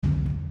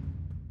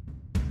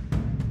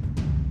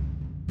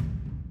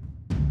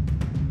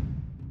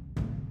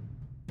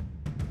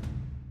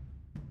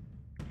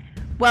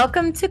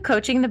Welcome to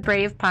Coaching the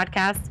Brave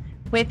podcast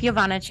with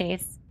Yvonne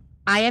Chase.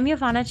 I am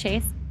Yvonne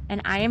Chase,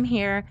 and I am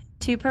here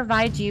to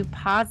provide you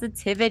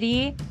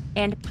positivity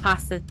and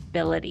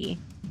possibility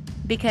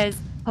because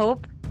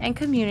hope and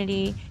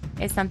community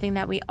is something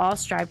that we all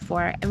strive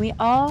for and we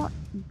all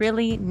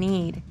really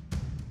need.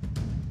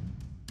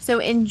 So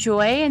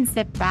enjoy and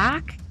sit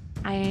back.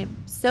 I am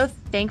so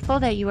thankful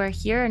that you are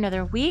here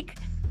another week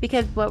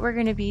because what we're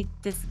going to be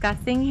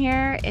discussing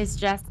here is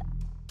just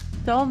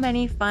so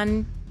many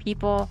fun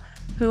people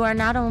who are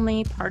not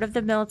only part of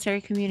the military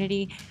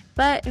community,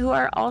 but who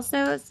are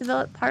also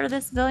part of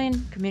the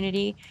civilian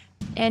community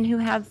and who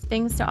have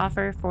things to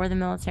offer for the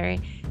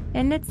military.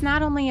 And it's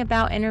not only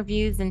about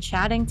interviews and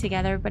chatting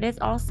together, but it's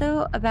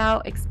also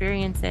about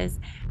experiences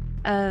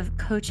of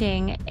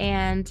coaching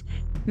and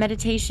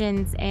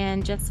meditations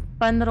and just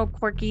fun little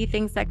quirky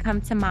things that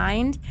come to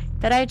mind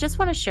that I just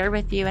want to share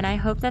with you. And I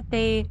hope that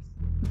they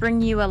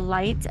bring you a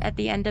light at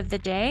the end of the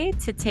day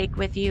to take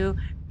with you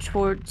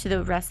to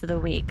the rest of the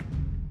week.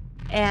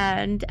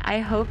 And I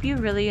hope you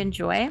really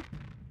enjoy.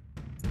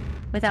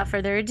 Without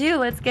further ado,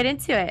 let's get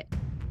into it.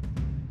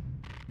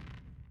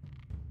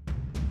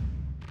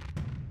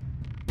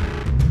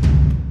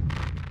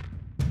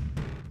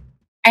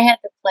 I had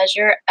the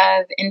pleasure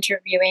of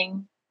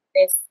interviewing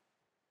this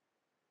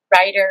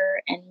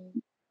writer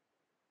and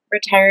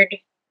retired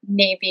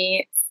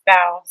Navy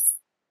spouse,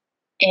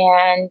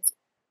 and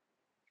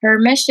her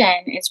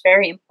mission is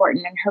very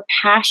important, and her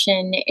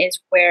passion is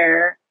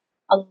where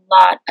a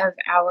lot of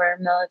our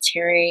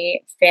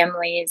military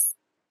families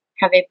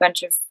have a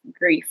bunch of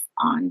grief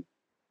on.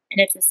 And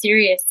it's a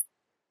serious,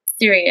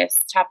 serious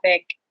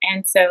topic.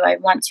 And so I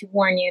want to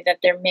warn you that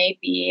there may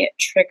be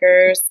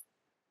triggers.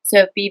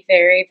 So be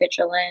very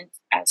vigilant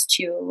as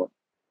to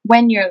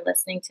when you're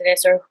listening to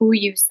this or who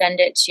you send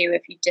it to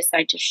if you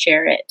decide to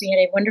share it. We had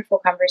a wonderful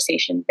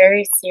conversation,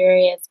 very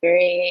serious,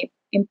 very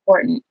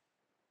important.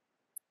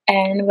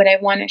 And what I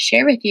want to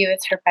share with you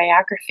is her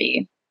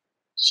biography.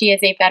 She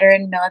is a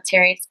veteran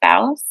military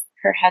spouse.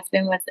 Her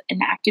husband was in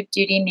active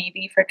duty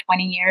Navy for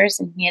 20 years,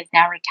 and he is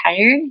now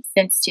retired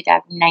since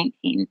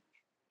 2019.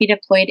 He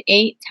deployed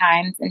 8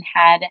 times and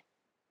had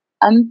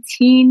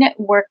umpteen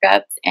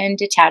workups and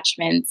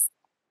detachments.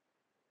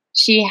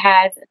 She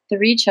has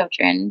 3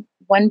 children,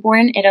 one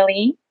born in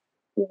Italy,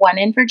 one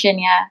in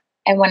Virginia,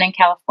 and one in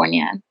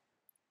California.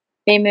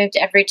 They moved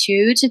every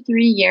 2 to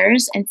 3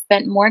 years and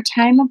spent more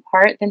time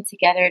apart than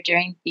together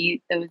during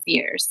those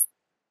years.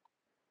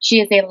 She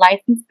is a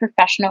licensed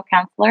professional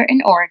counselor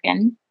in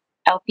Oregon,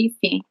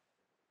 LPC,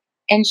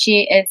 and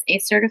she is a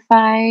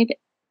certified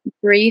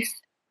brief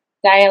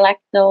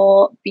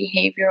dialectal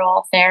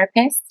behavioral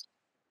therapist,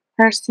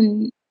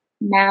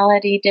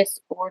 personality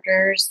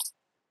disorders,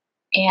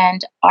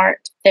 and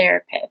art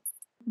therapist.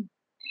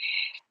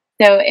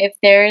 So if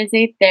there is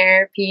a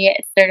therapy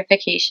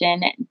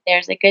certification,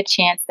 there's a good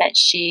chance that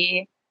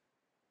she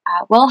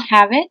will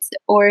have it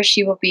or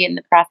she will be in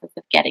the process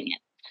of getting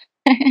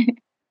it.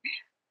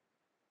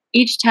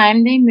 Each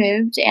time they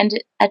moved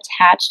and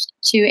attached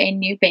to a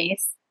new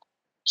base,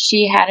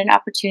 she had an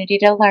opportunity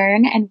to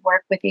learn and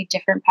work with a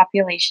different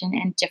population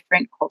and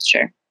different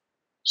culture.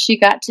 She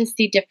got to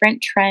see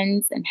different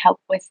trends and help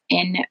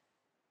within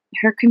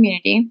her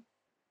community.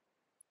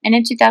 And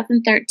in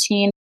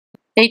 2013,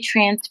 they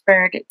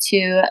transferred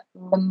to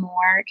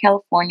Lemoore,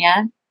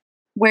 California,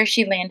 where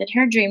she landed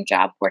her dream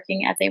job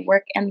working as a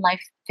work and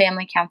life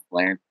family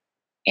counselor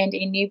and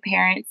a new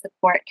parent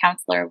support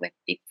counselor with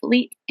the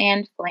Fleet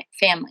and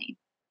family.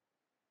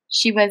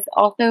 She was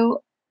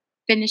also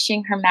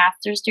finishing her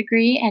master's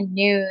degree and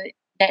knew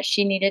that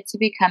she needed to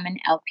become an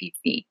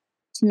LPC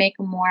to make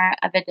more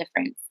of a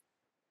difference.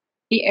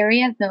 The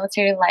area of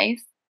military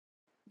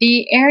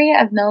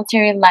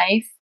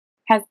life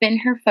has been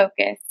her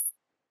focus,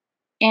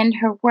 and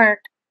her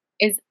work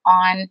is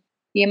on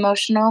the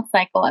emotional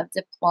cycle of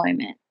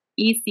deployment,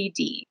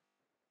 ECD.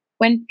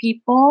 When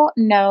people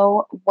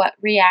know what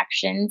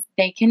reactions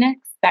they can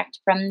expect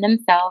from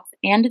themselves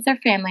and their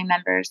family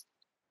members,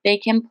 they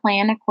can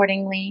plan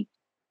accordingly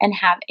and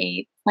have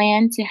a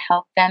plan to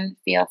help them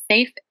feel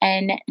safe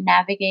and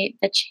navigate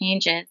the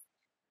changes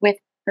with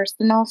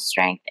personal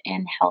strength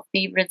and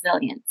healthy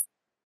resilience.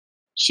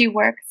 She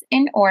works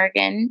in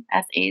Oregon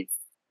as a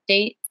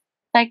state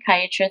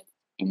psychiatrist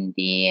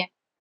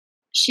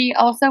She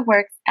also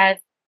works as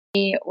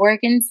the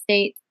Oregon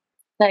State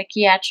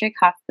Psychiatric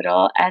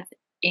Hospital as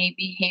a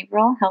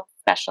behavioral health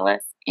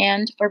specialist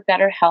and for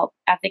Better Help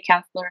as a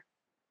counselor,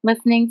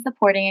 listening,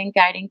 supporting, and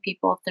guiding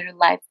people through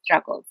life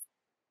struggles.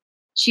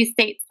 She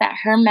states that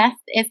her mess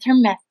is her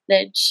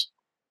message.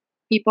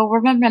 People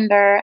will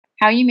remember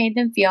how you made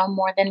them feel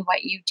more than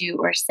what you do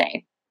or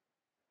say.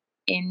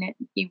 In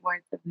the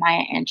words of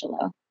Maya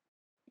Angelou.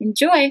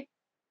 Enjoy!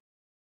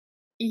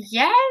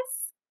 Yes!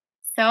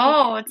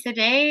 So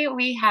today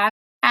we have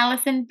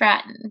Allison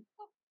Bratton.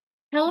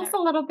 Tell us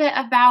a little bit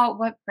about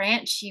what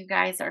branch you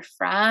guys are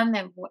from,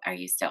 and are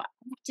you still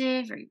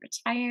active? Are you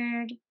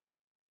retired?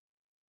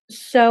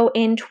 So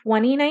in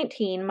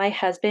 2019, my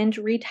husband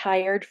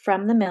retired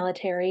from the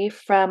military,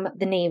 from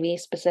the Navy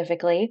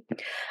specifically.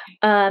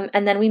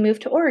 And then we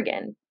moved to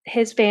Oregon.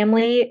 His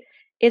family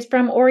is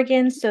from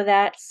Oregon, so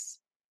that's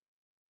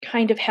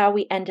kind of how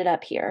we ended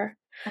up here.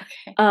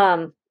 Okay.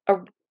 Um, uh,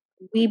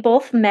 we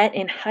both met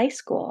in high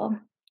school.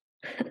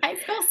 High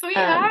school Um,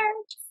 sweetheart.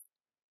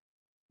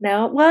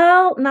 no,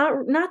 well,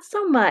 not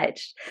so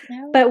much,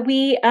 No. but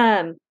we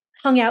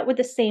hung out with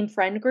the same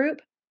friend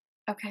group.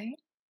 Okay.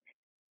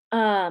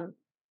 Um,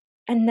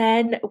 and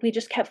then we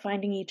just kept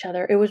finding each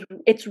other.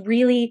 It's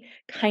really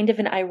kind of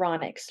an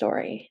ironic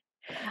story.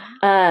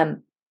 Wow.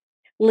 Um,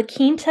 La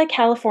Quinta,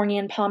 California,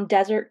 and Palm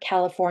Desert,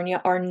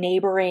 California are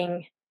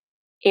neighboring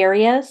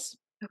areas,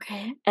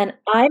 Okay. and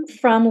I'm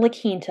from La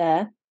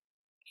Quinta,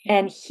 Okay.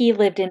 and he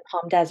lived in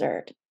Palm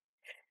Desert.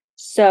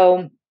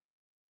 So,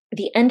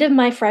 the end of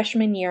my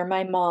freshman year,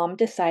 my mom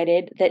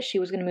decided that she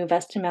was gonna move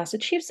us to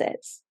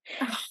Massachusetts,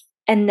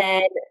 and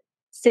then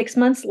 6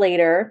 months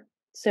later,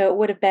 so it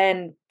would have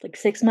been, like,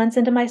 6 months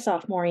into my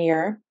sophomore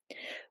year,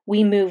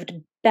 we moved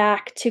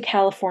back to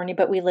California,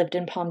 but we lived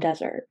in Palm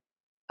Desert.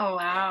 Oh,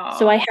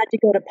 So, wow. I had to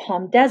go to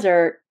Palm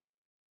Desert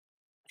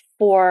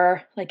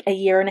for, like, a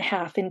year and a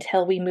half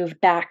until we moved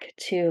back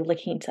to La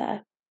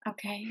Quinta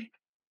Okay.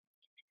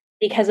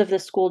 because of the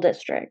school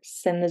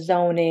districts and the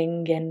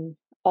zoning and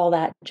all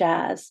that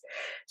jazz.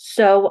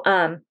 So,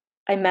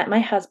 I met my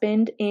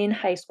husband in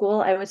high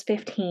school. I was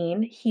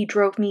 15. He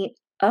drove me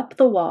up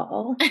the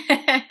wall.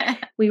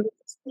 We were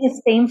in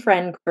the same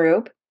friend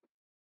group.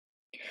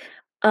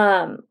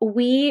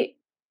 We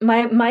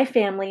my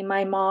family,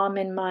 my mom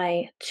and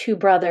my 2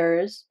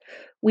 brothers,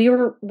 we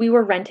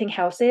were renting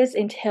houses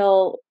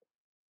until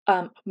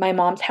my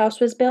mom's house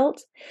was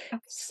built. Okay.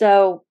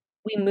 So,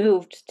 we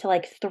moved to,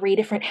 like, 3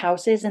 different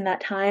houses in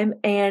that time,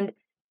 and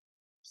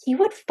he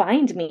would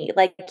find me,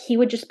 like, he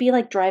would just be,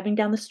 like, driving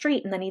down the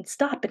street, and then he'd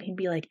stop, and he'd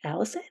be like,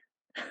 "Allison,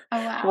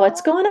 Oh,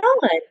 what's wow. going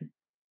on?"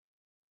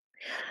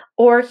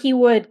 Or he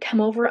would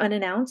come over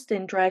unannounced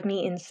and drive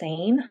me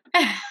insane,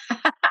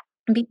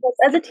 because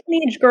as a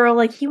teenage girl,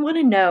 like, you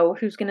wanna know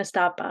who's gonna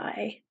stop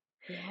by.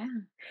 Yeah.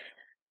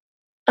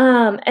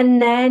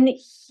 And then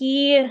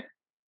he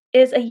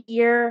is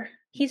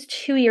he's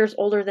 2 years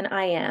older than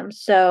I am,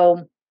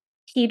 so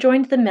he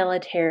joined the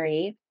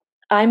military.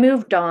 I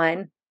moved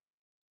on.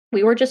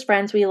 We were just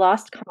friends, we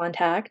lost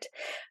contact.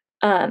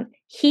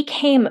 He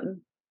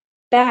came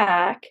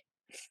back,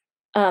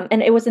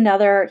 and it was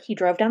another he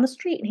drove down the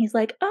street and he's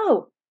like,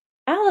 "Oh,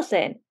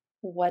 Allison,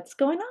 what's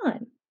going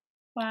on?"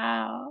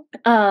 Wow.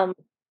 Um,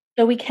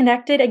 so we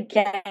connected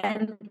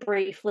again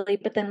briefly,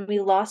 but then we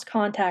lost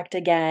contact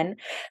again.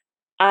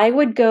 I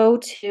would go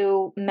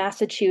to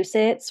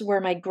Massachusetts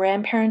where my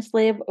grandparents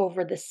live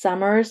over the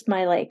summers,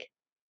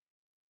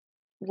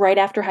 right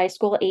after high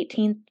school,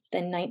 18th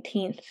and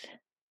 19th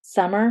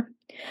summer.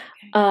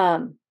 Okay.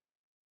 Um,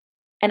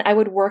 and I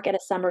would work at a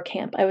summer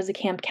camp. I was a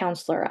camp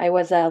counselor. I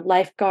was a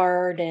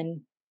lifeguard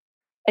and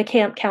a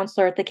camp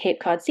counselor at the Cape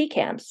Cod Sea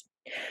Camps.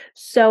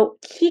 So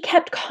he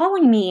kept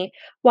calling me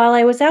while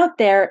I was out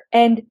there,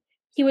 and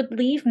he would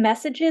leave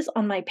messages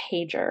on my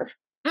pager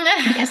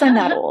because I'm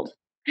that old.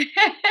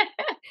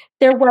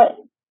 There were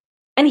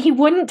and he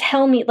wouldn't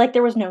tell me, like,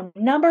 there was no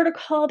number to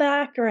call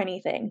back or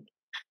anything.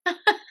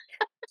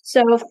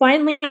 So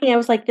finally, I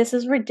was like, "This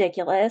is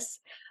ridiculous."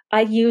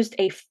 I used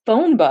a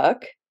phone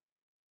book,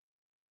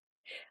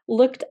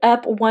 looked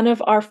up one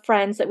of our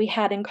friends that we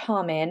had in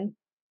common,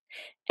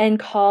 and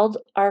called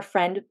our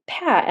friend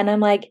Pat, and I'm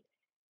like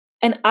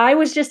and I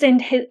was just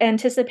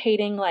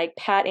anticipating, like,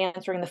 Pat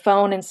answering the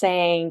phone and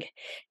saying,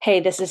 "Hey,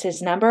 this is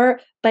his number,"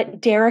 but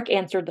Derek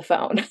answered the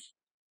phone,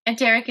 And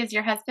Derek is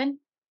your husband?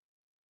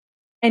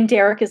 and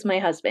Derek is my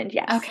husband,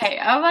 yes. Okay.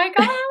 Oh my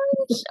gosh.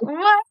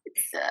 What?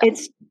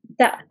 It's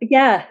that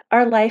yeah,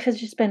 our life has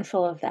just been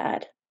full of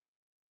that.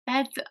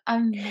 That's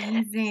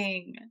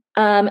amazing.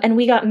 And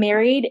we got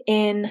married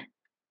in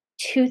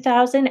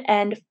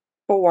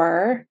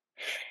 2004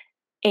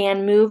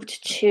 and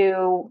moved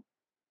to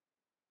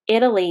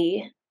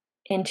Italy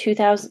in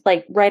 2000,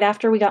 like, right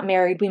after we got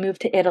married, we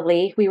moved to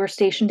Italy. We were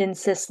stationed in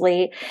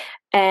Sicily,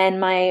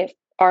 and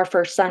our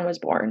first son was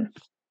born.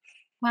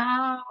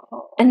 Wow.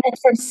 And then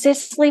from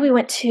Sicily, we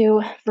went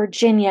to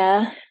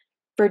Virginia.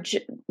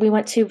 We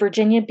went to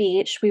Virginia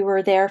Beach. We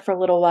were there for a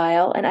little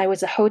while, and I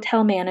was a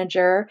hotel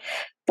manager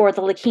for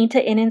the La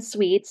Quinta Inn and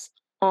Suites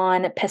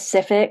on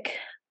Pacific.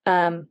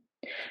 Um,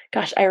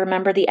 gosh, I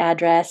remember the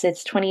address.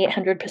 It's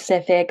 2800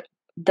 Pacific,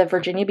 the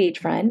Virginia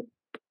beachfront.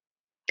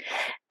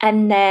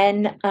 And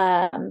then,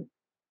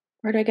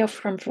 where did I go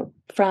from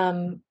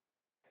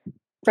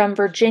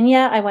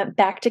Virginia? I went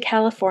back to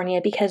California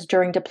because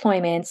during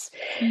deployments,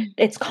 Mm.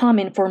 it's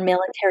common for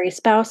military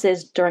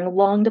spouses during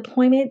long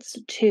deployments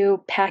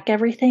to pack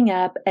everything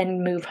up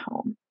and move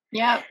home,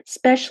 Yep.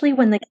 especially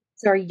when the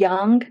kids are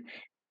young,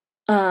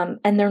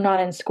 and they're not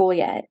in school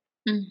yet.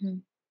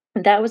 Mhm.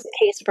 That was the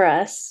case for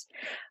us.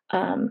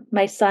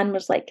 My son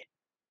was, like,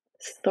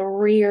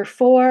 3 or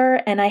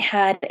 4, and I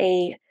had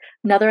a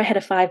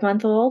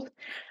 5-month-old.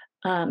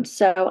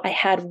 So I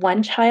had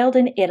one child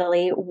in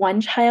Italy,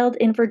 one child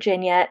in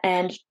Virginia,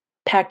 and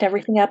packed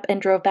everything up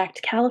and drove back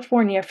to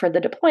California for the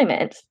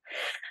deployment.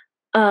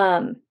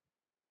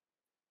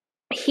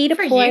 He Good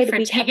for you deployed, for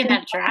we kept taking in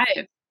that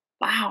drive.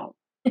 Wow.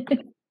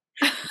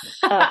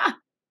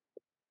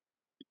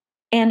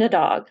 and a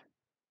dog.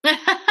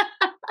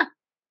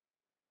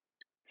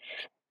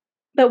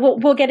 But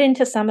we'll get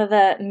into some of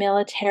the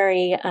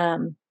military,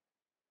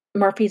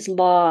 Murphy's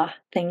Law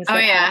things Oh,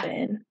 that yeah.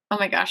 happen. Oh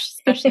my gosh,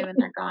 especially when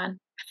they're gone.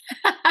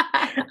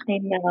 I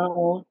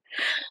know.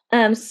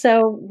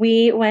 So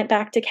we went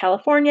back to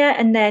California,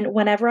 and then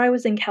whenever I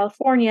was in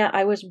California,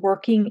 I was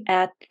working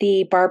at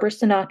the Barbara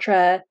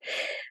Sinatra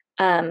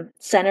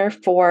Center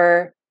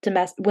for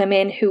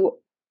women who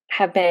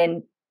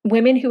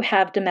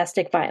have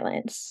domestic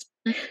violence.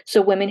 Mm.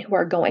 So women who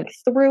are going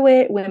through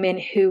it, women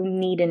who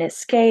need an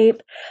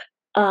escape.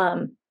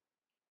 And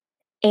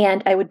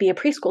I would be a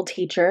preschool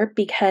teacher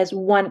because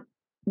one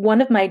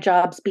of my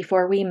jobs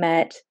before we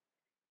met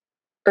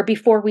or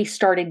before we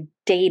started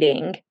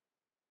dating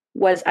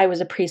was I was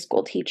a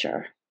preschool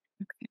teacher.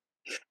 Okay.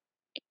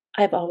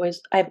 I've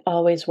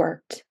always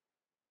worked.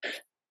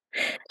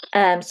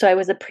 So I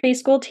was a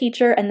preschool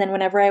teacher, and then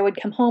whenever I would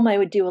come home, I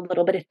would do a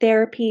little bit of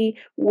therapy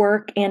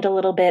work and a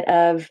little bit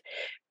of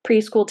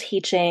preschool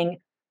teaching.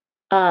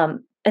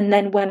 And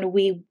then when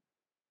we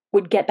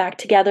would get back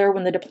together,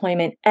 when the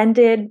deployment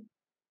ended,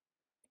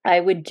 I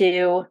would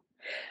do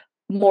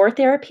more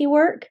therapy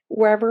work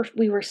wherever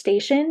we were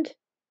stationed.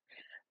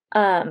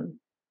 Um,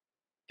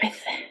 I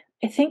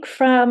think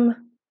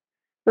from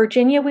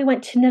Virginia, we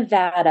went to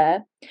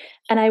Nevada,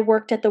 and I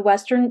worked at the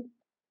Western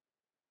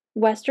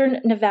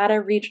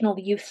Nevada Regional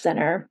Youth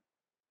Center,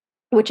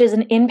 which is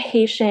an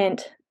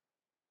inpatient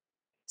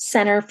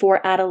center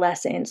for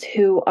adolescents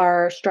who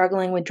are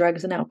struggling with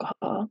drugs and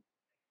alcohol.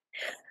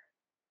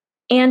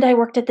 And I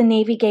worked at the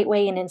Navy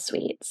Gateway Inn and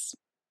Suites,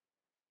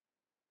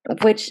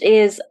 which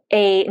is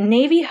a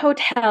Navy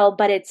hotel,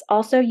 but it's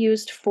also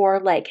used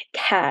for like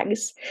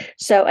CAGs.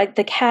 So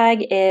the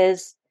CAG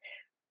is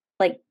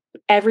like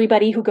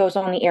everybody who goes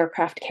on the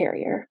aircraft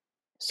carrier.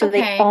 So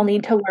they all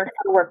need to learn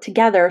how to work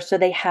together. So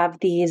they have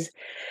these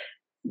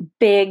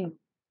big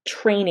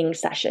training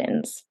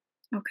sessions.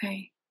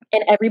 Okay.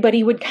 And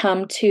everybody would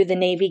come to the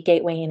Navy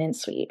Gateway Inn and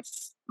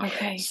Suites.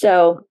 Okay.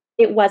 So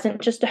it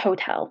wasn't just a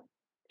hotel.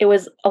 It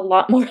was a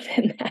lot more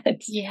than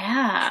that.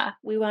 Yeah.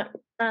 We went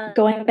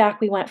going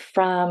back, we went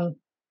from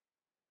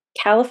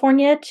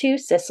California to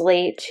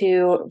Sicily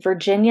to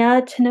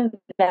Virginia to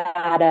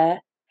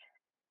Nevada.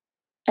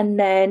 And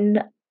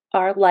then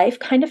our life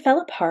kind of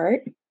fell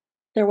apart.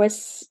 There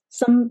was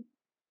some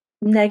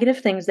negative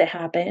things that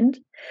happened.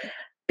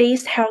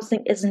 Base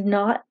housing is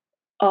not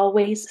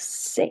always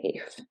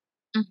safe.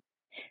 Mm.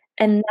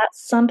 And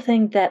that's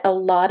something that a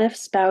lot of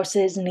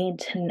spouses need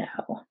to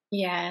know.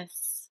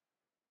 Yes.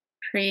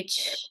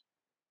 Preach.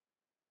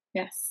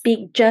 Yes.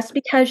 Just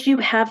because you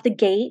have the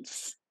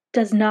gates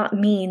does not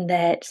mean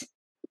that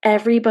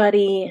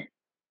everybody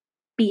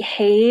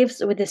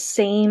behaves with the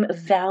same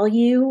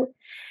value,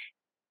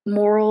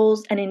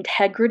 morals, and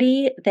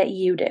integrity that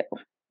you do.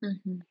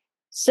 Mm-hmm.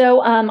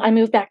 So I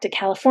moved back to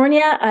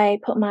California. I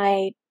put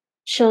my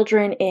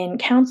children in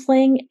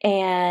counseling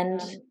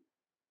and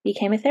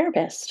became a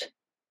therapist.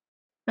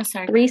 I'm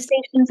sorry. 3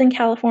 stations in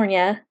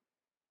California,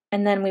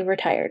 and then we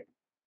retired.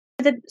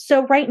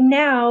 So right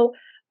now,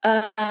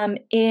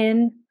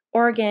 in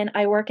Oregon,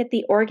 I work at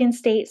the Oregon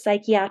State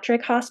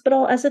Psychiatric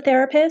Hospital as a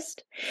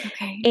therapist.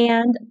 Okay.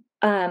 And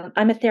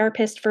I'm a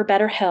therapist for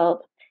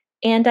BetterHelp.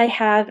 And I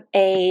have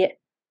a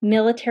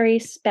military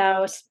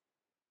spouse.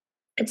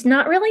 It's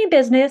not really a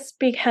business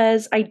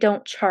because I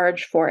don't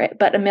charge for it,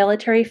 but a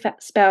military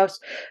spouse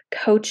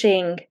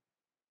coaching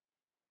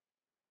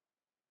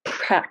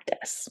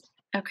practice.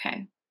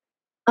 Okay.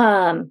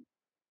 And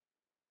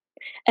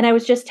I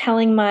was just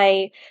telling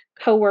my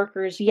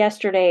coworkers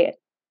yesterday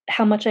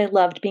how much I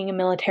loved being a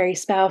military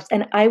spouse,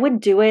 and I would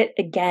do it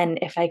again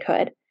if I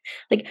could.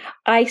 Like,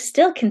 I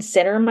still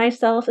consider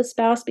myself a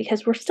spouse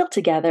because we're still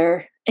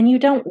together, and you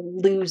don't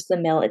lose the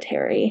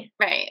military.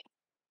 Right.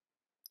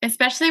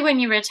 Especially when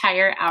you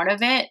retire out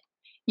of it,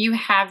 you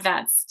have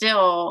that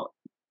still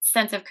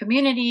sense of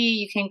community.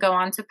 You can go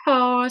on to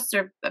post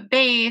or a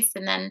base,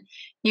 and then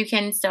you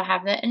can still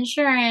have the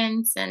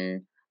insurance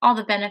and all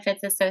the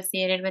benefits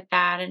associated with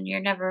that. And you're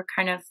never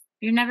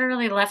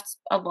really left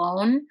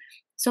alone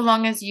so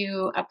long as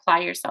you apply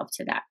yourself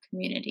to that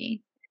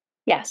community.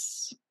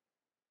 Yes.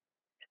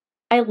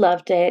 I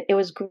loved it. It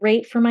was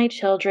great for my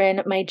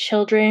children. My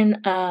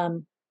children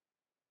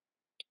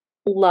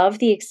love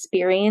the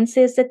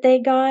experiences that they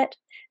got.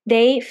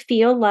 They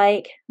feel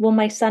like, well,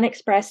 my son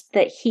expressed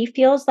that he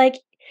feels like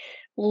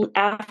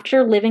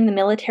after living the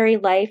military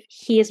life,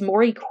 he is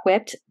more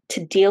equipped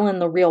to deal in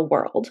the real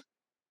world.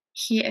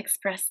 He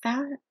expressed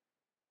that?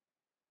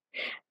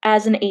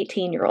 As an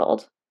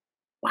 18-year-old.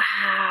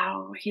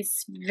 Wow.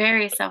 He's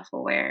very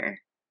self-aware.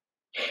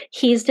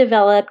 He's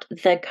developed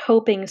the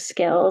coping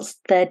skills,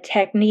 the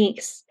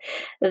techniques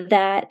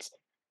that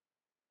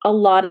a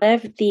lot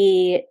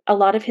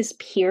of his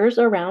peers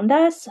around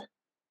us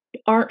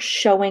aren't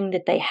showing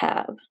that they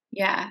have.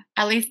 Yeah.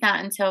 At least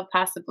not until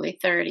possibly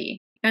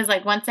 30. It was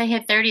like once I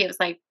hit 30, it was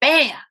like,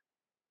 bam.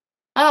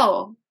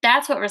 Oh,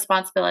 that's what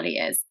responsibility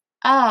is.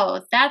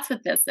 Oh, that's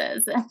what this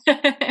is.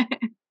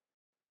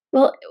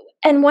 Well,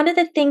 and one of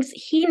the things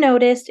he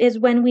noticed is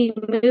when we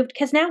moved,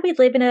 because now we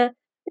live in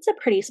it's a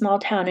pretty small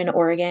town in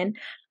Oregon.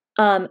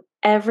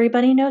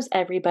 Everybody knows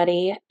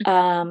everybody.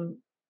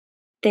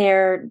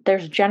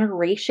 There's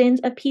generations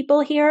of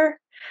people here,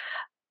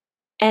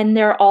 and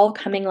they're all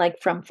coming,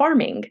 like, from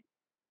farming.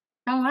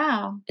 Oh,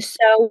 wow.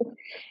 So,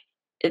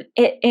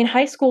 in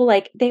high school,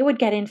 like, they would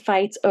get in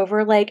fights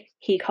over, like,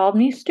 "He called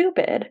me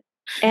stupid."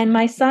 And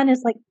my son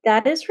is like,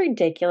 "That is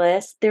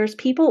ridiculous. There's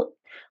people,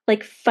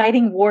 like,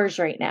 fighting wars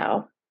right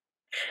now.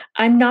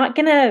 I'm not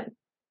gonna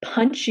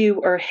punch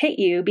you or hit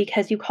you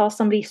because you call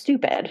somebody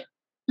stupid."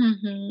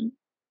 Mhm.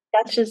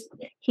 That's just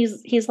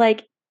he's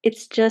like,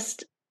 it's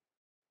just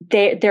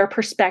their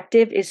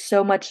perspective is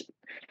so much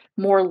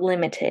more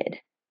limited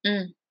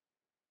Mm.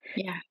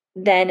 Yeah.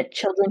 than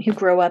children who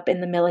grow up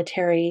in the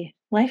military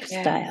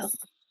lifestyle. Yes.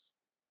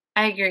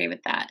 I agree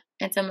with that.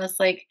 It's almost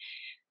like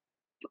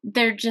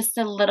they're just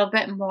a little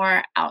bit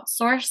more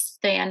outsourced.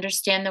 They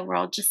understand the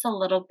world just a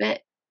little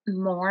bit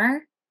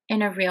more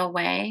in a real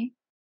way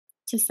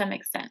to some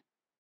extent.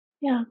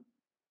 Yeah.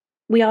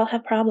 We all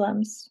have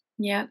problems.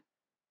 Yep.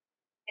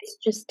 It's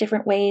just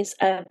different ways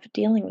of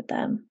dealing with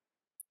them.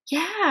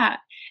 Yeah.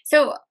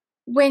 So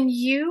when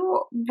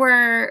you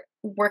were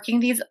working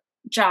these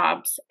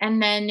jobs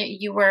and then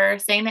you were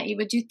saying that you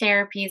would do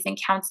therapies and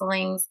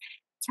counselings,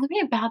 tell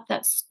me about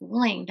that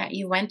schooling that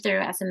you went through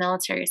as a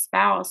military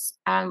spouse.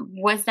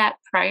 Was that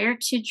prior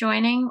to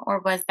joining or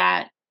was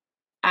that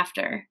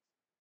after?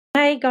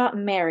 I got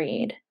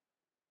married.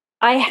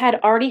 I had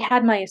already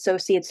had my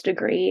associate's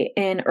degree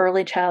in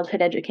early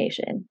childhood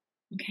education.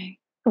 Okay.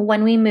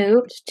 When we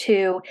moved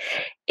to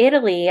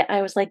Italy,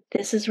 I was like,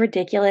 "This is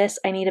ridiculous.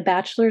 I need a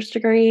bachelor's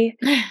degree,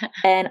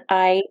 and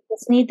I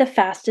just need the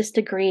fastest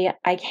degree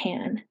I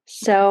can."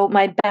 So,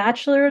 my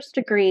bachelor's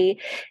degree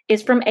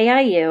is from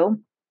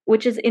AIU,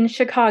 which is in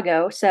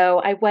Chicago, so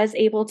I was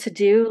able to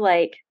do,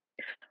 like,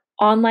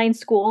 online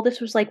school.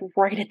 This was, like,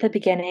 right at the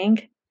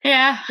beginning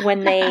Yeah.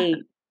 when they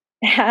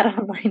had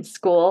online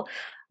school.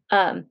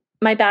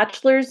 My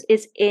bachelor's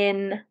is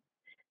in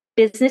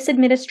business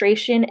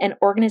administration and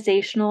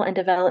organizational and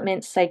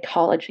development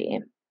psychology.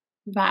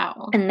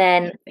 Wow. And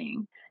then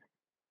Amazing.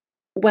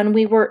 when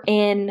we were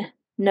in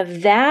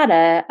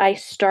Nevada, I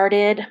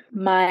started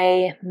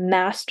my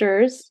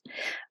master's.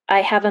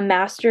 I have a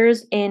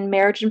master's in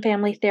marriage and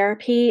family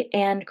therapy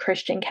and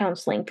Christian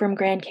counseling from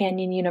Grand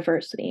Canyon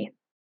University.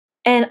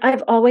 And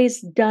I've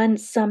always done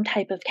some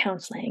type of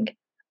counseling.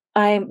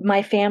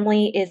 My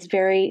family is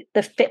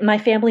my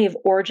family of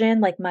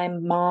origin, like my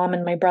mom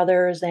and my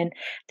brothers, and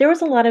there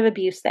was a lot of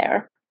abuse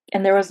there,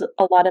 and there was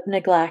a lot of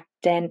neglect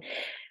and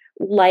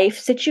life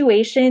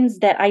situations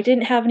that I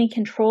didn't have any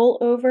control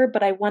over,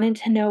 but I wanted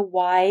to know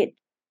why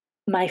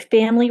my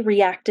family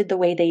reacted the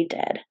way they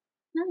did.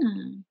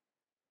 Hmm.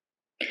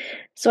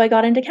 So I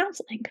got into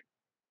counseling.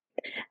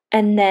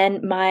 And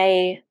then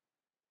my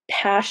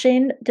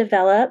passion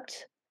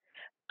developed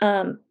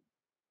um,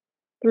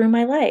 through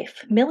my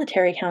life,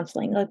 military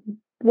counseling. Like,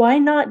 why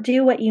not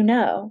do what you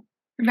know?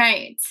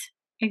 Right.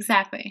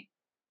 Exactly.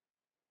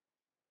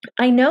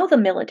 I know the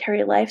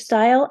military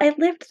lifestyle. I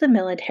lived the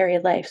military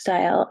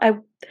lifestyle.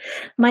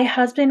 My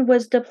husband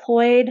was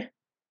deployed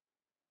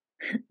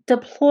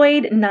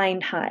 9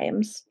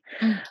 times.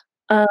 Mm.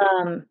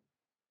 Um,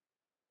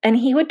 and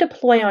he would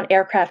deploy on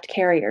aircraft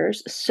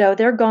carriers. So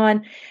they were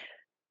gone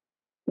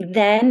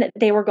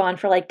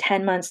for like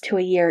 10 months to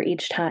a year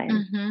each time.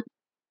 Mhm.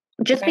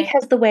 Just Right.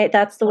 because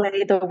that's the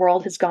way the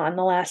world has gone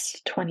the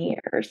last 20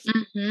 years.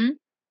 Mhm.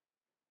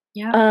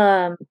 Yep.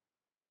 Um,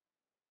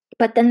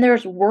 but then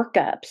there's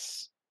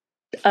workups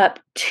up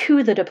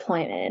to the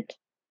deployment.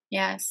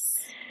 Yes.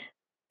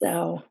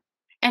 So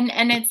And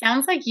it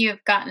sounds like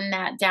you've gotten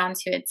that down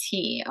to a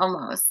T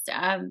almost.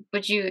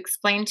 Would you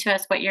explain to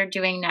us what you're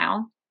doing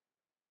now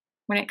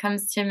when it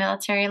comes to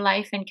military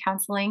life and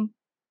counseling?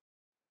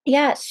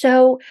 yeah,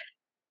 so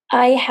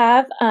I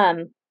have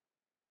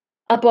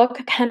a book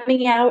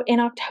coming out in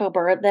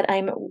October that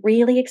I'm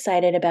really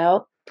excited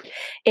about.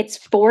 It's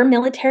for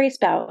military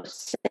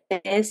spouses.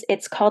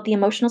 It's called The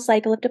Emotional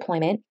Cycle of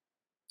Deployment.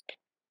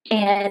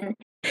 And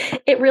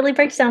it really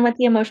breaks down what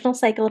the emotional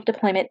cycle of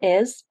deployment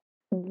is,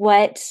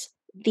 what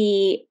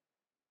the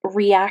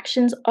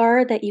reactions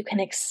are that you can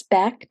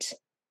expect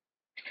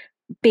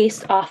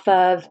based off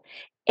of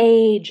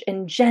age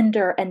and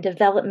gender and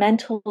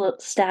developmental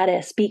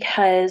status,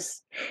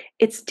 because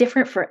it's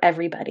different for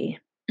everybody.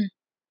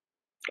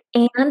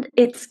 Mm. And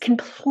it's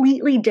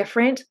completely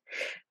different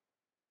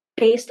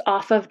based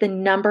off of the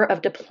number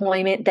of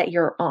deployment that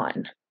you're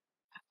on.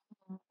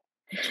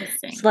 It's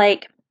Interesting.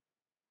 like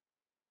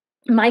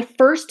my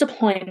first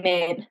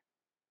deployment,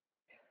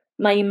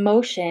 my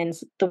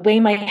emotions, the way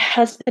my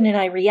husband and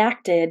I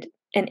reacted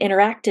and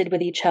interacted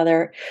with each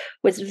other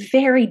was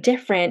very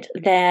different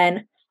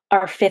than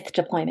our 5th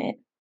deployment.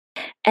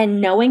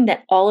 And knowing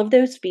that all of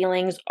those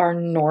feelings are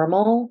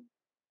normal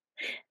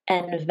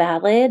and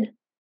valid,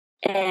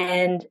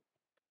 and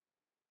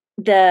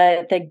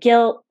the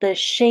guilt, the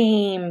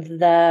shame,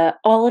 the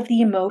all of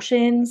the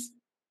emotions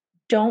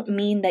don't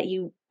mean that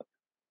you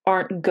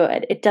aren't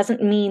good. It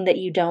doesn't mean that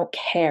you don't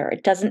care.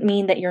 It doesn't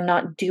mean that you're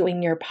not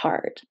doing your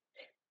part.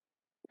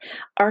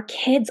 Our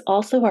kids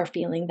also are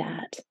feeling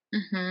that.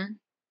 Mm-hmm.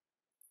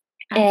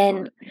 And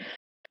Absolutely.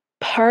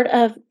 part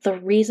of the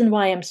reason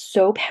why I'm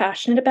so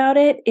passionate about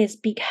it is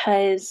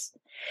because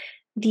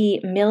the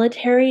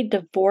military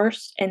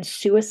divorce and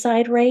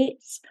suicide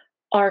rates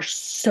are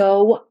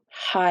so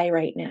high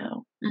right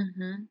now.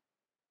 Mm-hmm.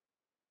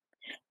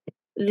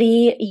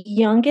 The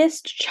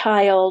youngest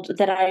child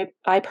that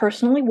I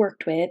personally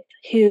worked with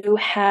who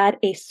had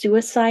a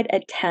suicide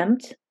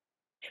attempt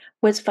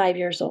was 5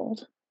 years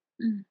old.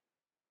 Mm.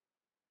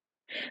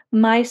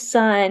 My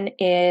son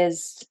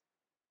is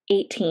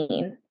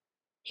 18.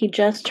 He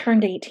just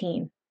turned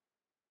 18.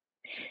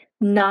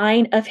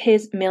 9 of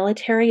his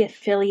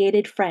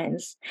military-affiliated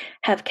friends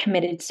have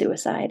committed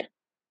suicide.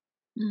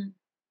 Mm.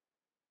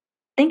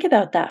 Think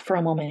about that for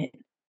a moment.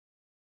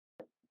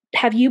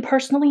 Have you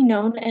personally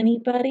known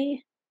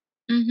anybody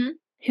Mm-hmm.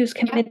 who's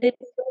Yeah. committed?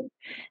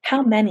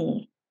 How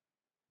many?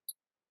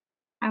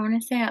 I want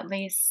to say at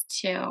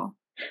least 2.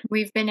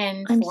 We've been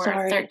in I'm for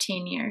sorry.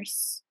 13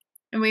 years.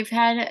 And we've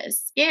had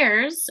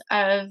scares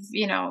of,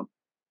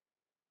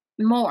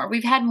 more.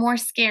 We've had more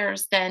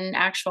scares than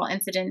actual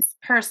incidents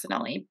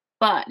personally,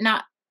 but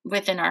not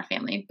within our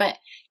family, but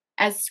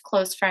as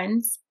close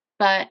friends.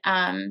 But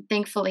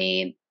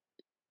thankfully,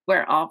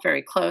 we're all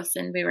very close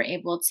and we were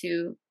able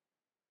to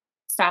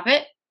stop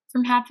it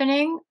from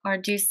happening or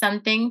do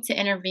something to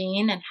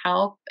intervene and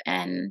help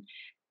and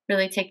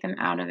really take them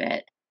out of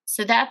it.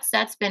 So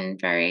that's been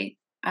very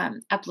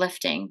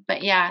uplifting.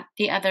 But yeah,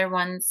 the other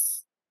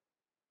ones,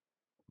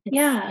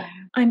 Yeah,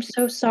 I'm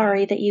so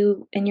sorry that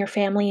you and your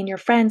family and your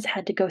friends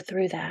had to go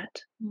through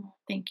that. Oh,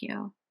 thank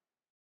you.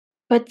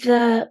 But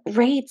the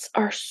rates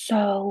are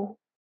so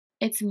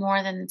It's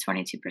more than the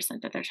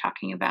 22% that they're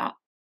talking about.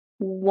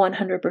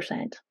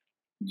 100%.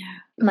 Yeah.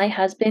 My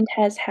husband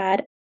has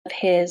had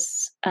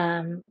his,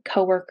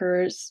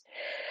 coworkers,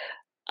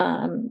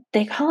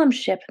 they call them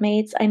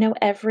shipmates. I know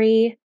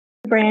every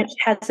branch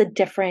has a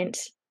different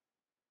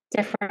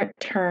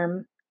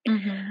term.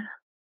 Mm-hmm.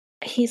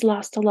 He's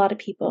lost a lot of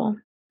people,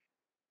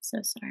 So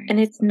sorry. and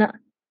it's not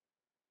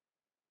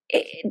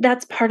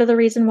that's part of the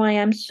reason why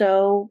I'm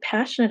so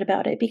passionate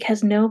about it,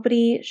 because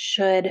nobody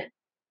should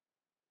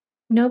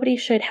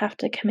have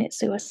to commit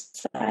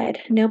suicide.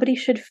 Nobody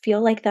should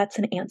feel like that's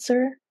an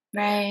answer,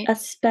 Right.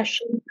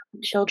 especially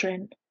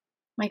children.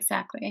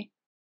 Exactly.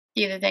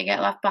 Either they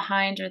get left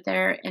behind or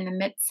they're in the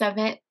midst of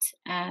it,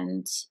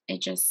 and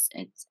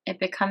it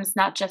becomes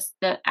not just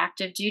the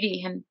active duty,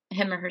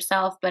 him or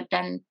herself, but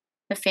then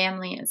the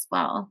family as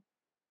well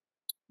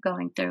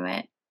going through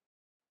it.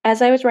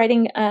 As I was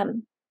writing,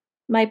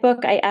 my book,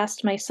 I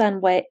asked my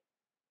son what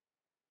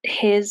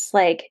his,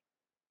 like,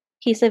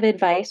 piece of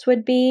advice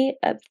would be,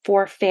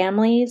 for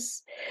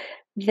families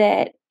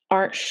that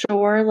aren't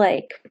sure,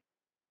 like,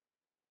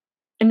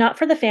 and not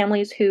for the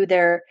families who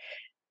their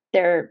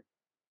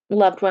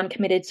loved one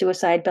committed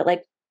suicide, but,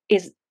 like,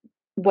 is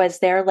was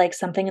there, like,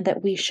 something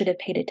that we should have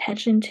paid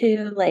attention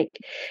to? Like,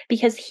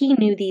 because he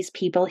knew these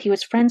people, he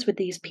was friends with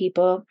these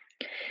people,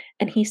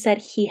 and he said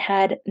he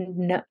had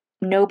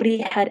nobody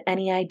had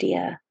any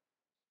idea.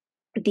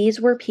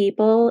 These were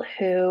people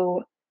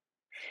who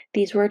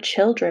these were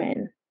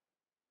children,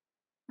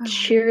 Oh,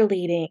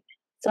 cheerleading,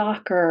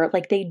 soccer,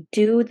 like, they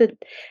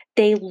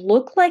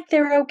look like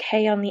they're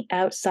okay on the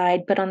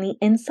outside, but on the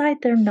inside,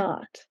 they're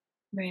not.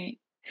 right.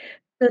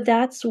 So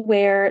that's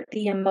where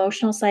the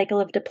emotional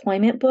cycle of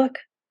deployment book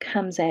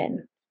comes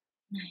in,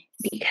 Nice.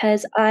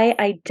 because I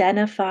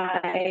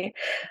identify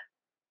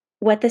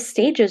what the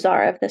stages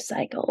are of the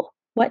cycle,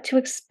 what to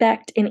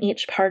expect in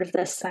each part of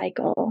the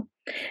cycle,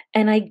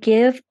 and I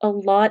give a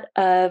lot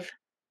of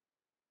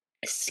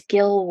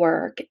skill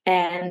work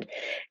and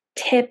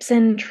tips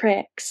and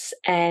tricks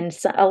and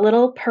a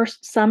little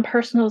some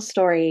personal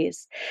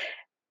stories,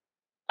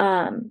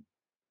 um,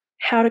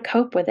 how to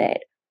cope with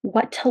it,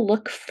 what to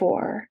look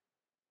for,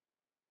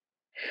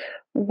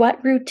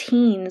 what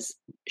routines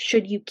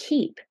should you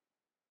keep,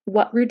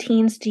 what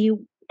routines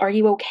are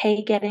you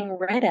okay getting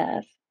rid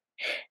of?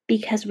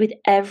 Because with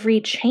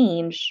every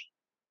change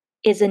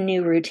is a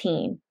new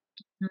routine,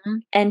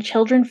 Mhm. and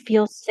children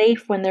feel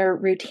safe when their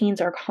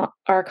routines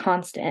are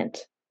constant.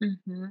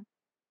 Mhm.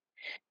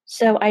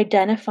 So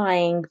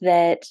identifying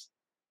that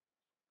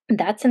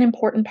that's an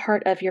important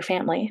part of your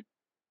family.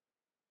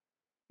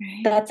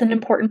 Right. That's an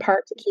important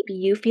part to keep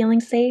you feeling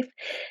safe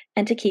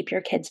and to keep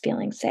your kids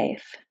feeling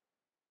safe.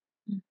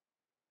 Mm.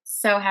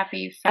 So happy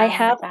you I found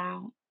have that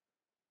out.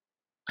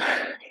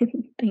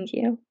 thank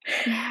you.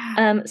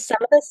 Yeah. Some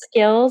of the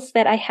skills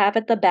that I have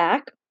at the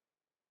back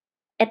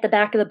of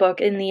the book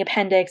in the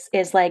appendix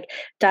is like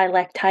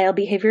dialectile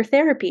behavior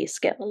therapy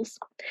skills,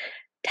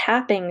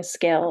 tapping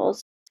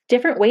skills,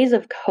 different ways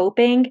of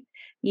coping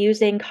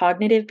using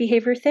cognitive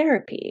behavior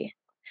therapy.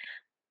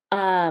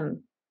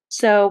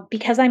 So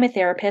because I'm a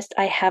therapist,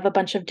 I have a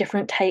bunch of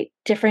different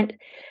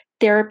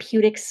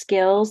therapeutic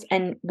skills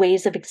and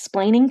ways of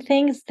explaining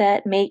things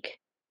that make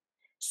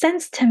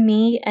sense to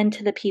me and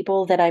to the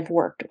people that I've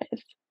worked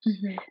with.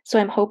 Mm-hmm. So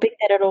I'm hoping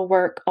that it'll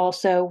work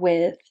also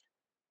with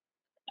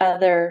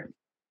other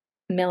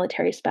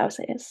military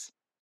spouses.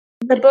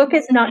 The book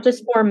is not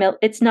just for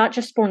it's not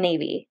just for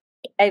Navy.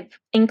 I've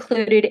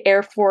included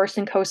Air Force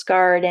and Coast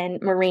Guard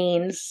and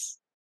Marines.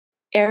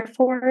 Air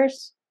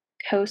Force,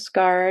 Coast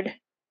Guard,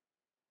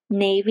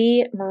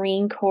 Navy,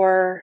 Marine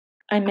Corps.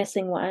 I'm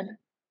missing one.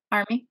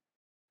 Army?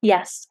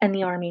 Yes, and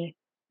the Army.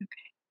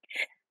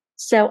 Okay.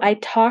 So I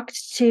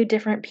talked to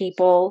different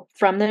people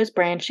from those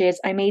branches.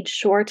 I made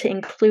sure to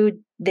include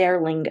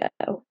their lingo.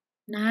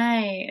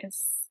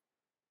 Nice.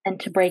 And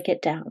to break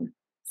it down.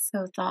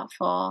 So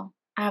thoughtful.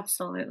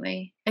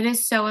 Absolutely. It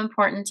is so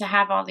important to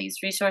have all these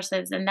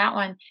resources, and that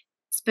one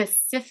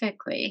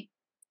specifically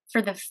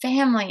for the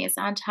families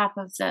on top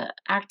of the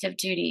active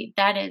duty.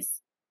 That is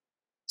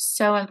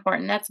so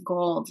important. That's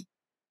gold.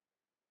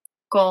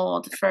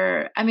 Gold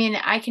for, I mean,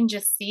 I can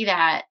just see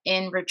that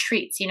in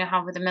retreats. You know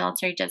how the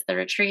military does the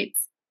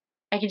retreats?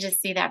 I can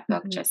just see that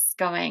book just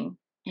going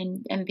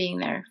and being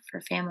there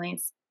for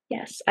families.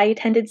 Yes, I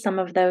attended some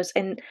of those,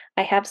 and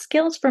I have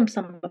skills from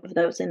some of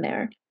those in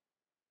there.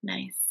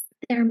 Nice.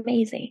 They're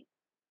amazing.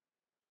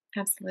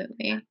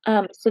 Absolutely.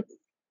 So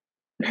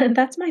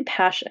that's my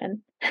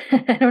passion.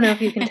 I don't know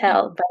if you can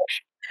tell, but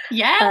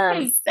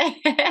yes.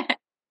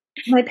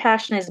 My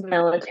passion is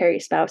military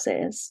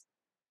spouses.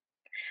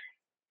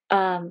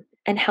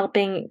 And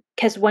helping,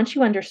 because once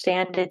you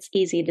understand, it's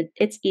easy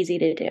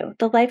to do.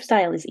 The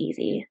lifestyle is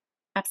easy.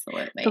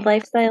 Absolutely. The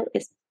lifestyle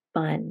is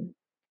fun.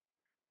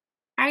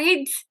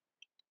 Right?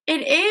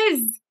 It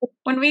is.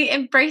 When we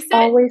embrace it.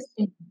 Always.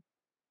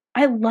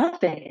 I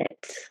love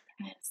it.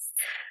 Yes.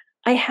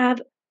 I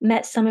have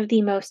met some of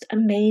the most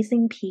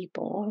amazing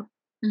people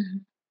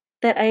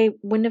that I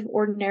wouldn't have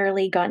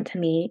ordinarily gotten to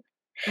meet.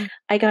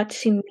 I got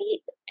to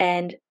meet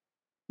and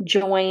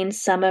join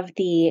some of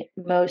the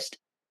most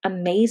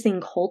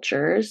amazing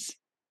cultures,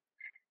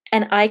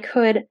 and I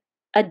could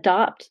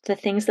adopt the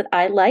things that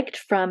I liked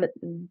from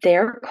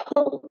their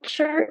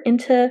culture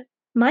into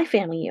my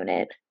family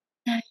unit.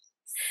 Nice.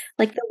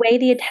 Like the way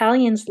the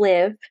Italians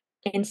live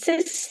in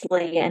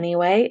Sicily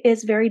anyway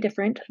is very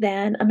different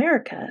than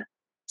America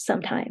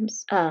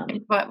sometimes.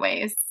 In what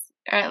ways?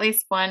 Or at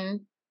least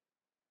one?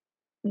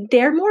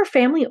 They're more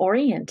family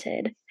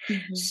oriented.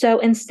 So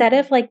instead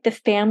of like the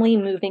family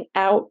moving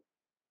out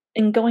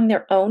and going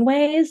their own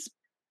ways,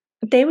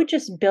 they would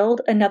just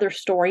build another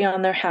story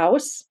on their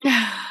house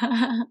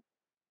and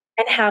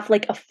have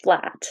like a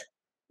flat.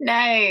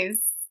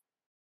 Nice.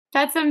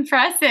 That's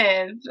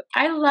impressive.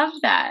 I love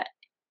that.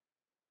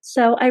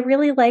 So I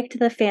really liked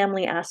the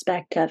family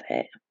aspect of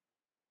it.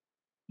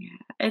 Yeah.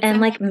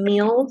 And like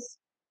meals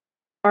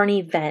are an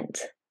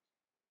event.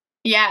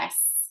 Yes.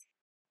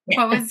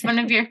 What was one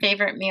of your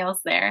favorite meals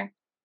there?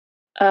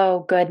 Oh,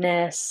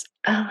 goodness.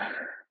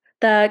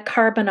 The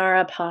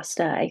carbonara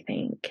pasta, I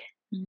think.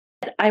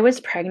 I was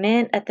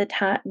pregnant at the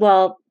time.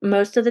 Well,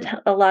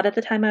 a lot of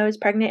the time I was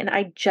pregnant, and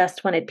I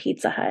just wanted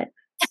Pizza Hut.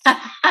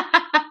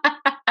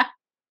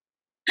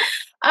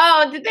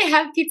 Oh, did they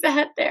have Pizza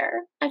Hut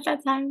there at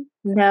that time?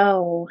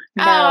 No.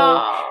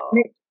 Oh.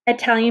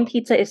 Italian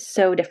pizza is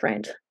so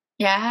different.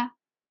 Yeah?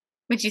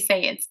 Would you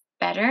say it's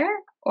better,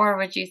 or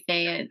would you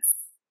say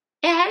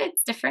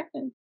it's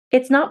different?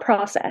 It's not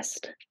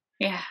processed.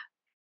 Yeah.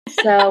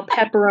 So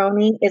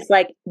pepperoni is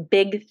like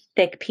big,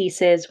 thick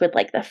pieces with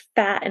like the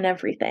fat and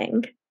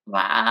everything.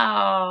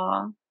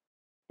 Wow.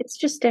 It's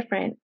just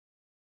different.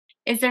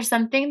 Is there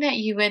something that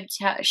you would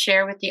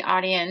share with the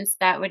audience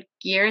that would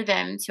gear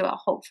them to a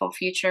hopeful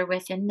future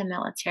within the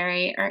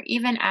military or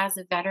even as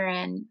a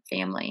veteran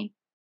family?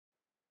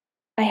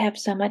 I have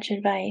so much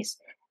advice.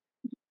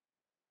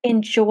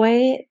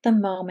 Enjoy the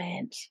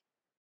moment.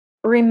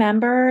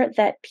 Remember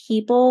that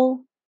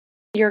people,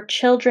 your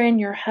children,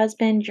 your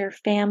husband, your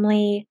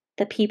family,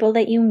 the people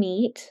that you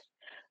meet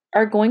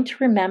are going to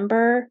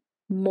remember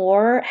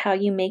more how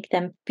you make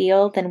them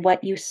feel than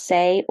what you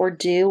say or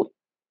do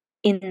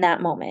in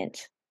that moment.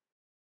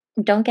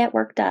 Don't get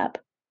worked up.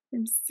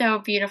 It's so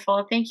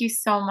beautiful. Thank you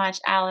so much,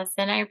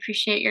 Allison. I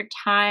appreciate your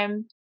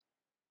time.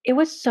 It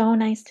was so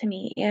nice to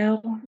meet you.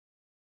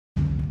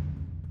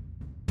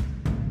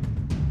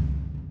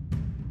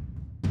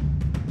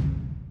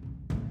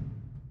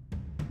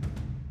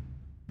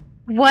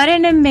 What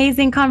an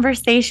amazing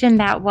conversation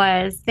that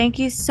was. Thank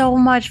you so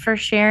much for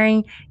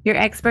sharing your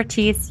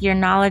expertise, your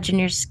knowledge, and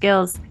your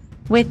skills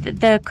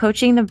with the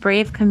Coaching the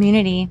Brave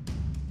community.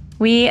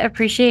 We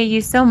appreciate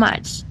you so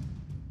much.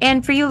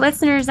 And for you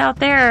listeners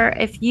out there,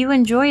 if you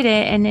enjoyed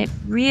it and it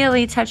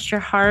really touched your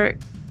heart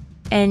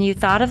and you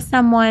thought of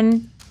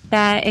someone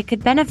that it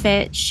could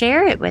benefit,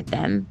 share it with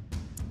them.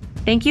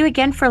 Thank you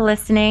again for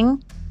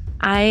listening.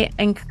 I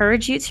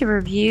encourage you to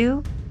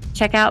review.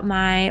 Check out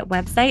my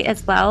website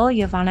as well,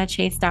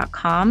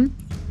 YovannaChase.com.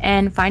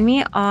 And find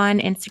me on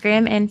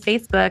Instagram and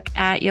Facebook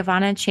at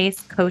Yvonna Chase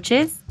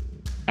Coaches.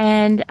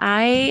 And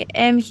I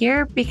am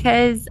here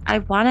because I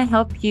want to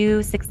help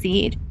you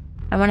succeed.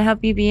 I want to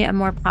help you be a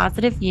more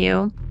positive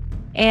you.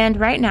 And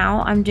right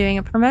now, I'm doing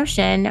a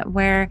promotion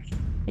where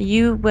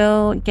you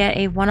will get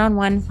a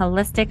one-on-one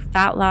holistic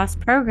fat loss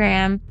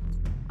program.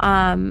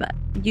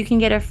 You can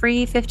get a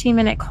free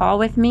 15-minute call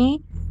with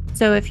me.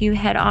 So if you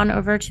head on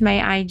over to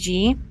my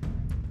IG,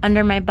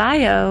 under my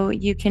bio,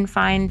 you can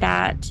find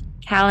that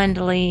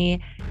Calendly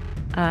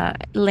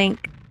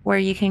link where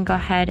you can go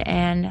ahead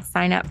and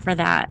sign up for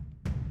that.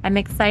 I'm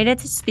excited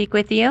to speak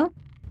with you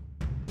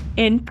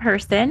in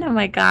person. Oh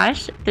my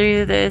gosh,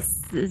 through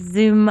this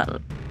Zoom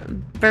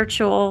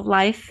virtual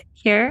life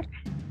here.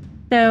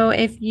 So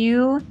if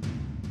you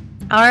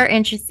are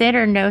interested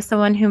or know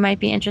someone who might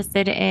be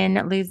interested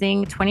in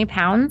losing 20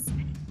 pounds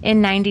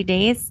in 90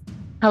 days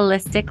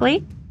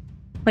holistically,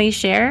 please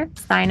share,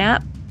 sign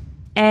up.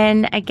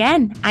 And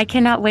again, I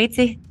cannot wait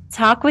to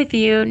talk with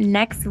you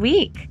next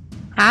week.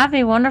 Have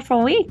a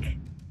wonderful week.